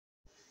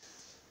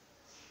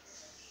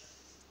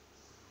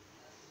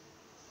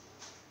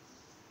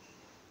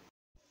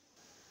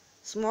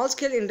Small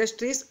scale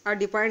industries are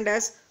defined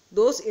as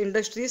those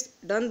industries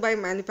done by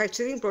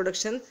manufacturing,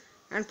 production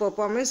and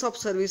performance of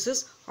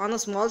services on a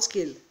small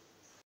scale.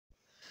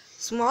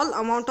 Small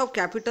amount of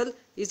capital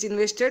is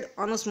invested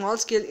on a small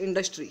scale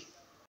industry.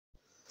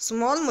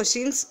 Small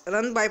machines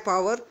run by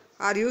power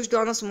are used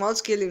on a small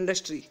scale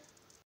industry.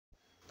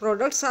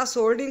 Products are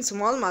sold in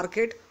small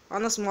market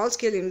on a small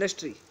scale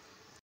industry.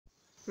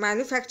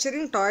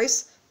 Manufacturing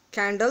toys,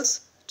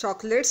 candles,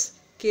 chocolates,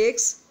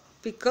 cakes,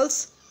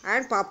 pickles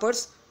and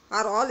papads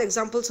are all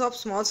examples of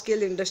small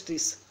scale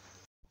industries.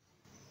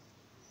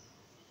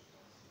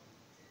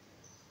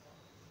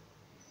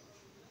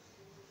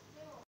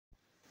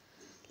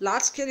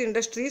 Large scale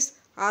industries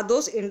are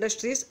those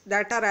industries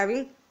that are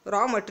having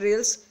raw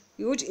materials,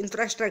 huge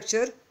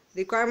infrastructure,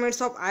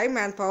 requirements of high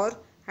manpower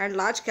and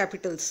large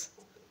capitals.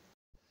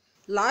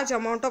 Large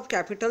amount of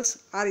capitals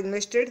are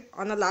invested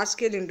on a large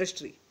scale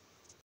industry.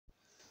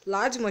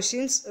 Large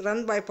machines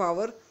run by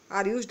power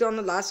are used on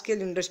a large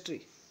scale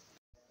industry.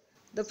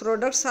 The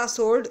products are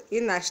sold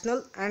in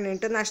national and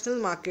international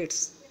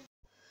markets.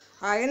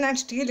 Iron and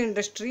steel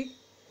industry,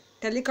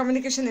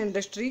 telecommunication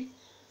industry,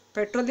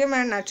 petroleum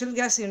and natural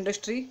gas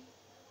industry,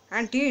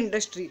 and tea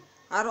industry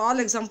are all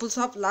examples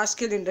of large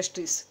scale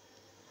industries.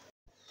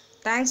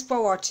 Thanks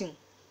for watching.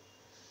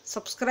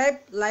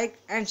 Subscribe, like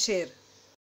and share.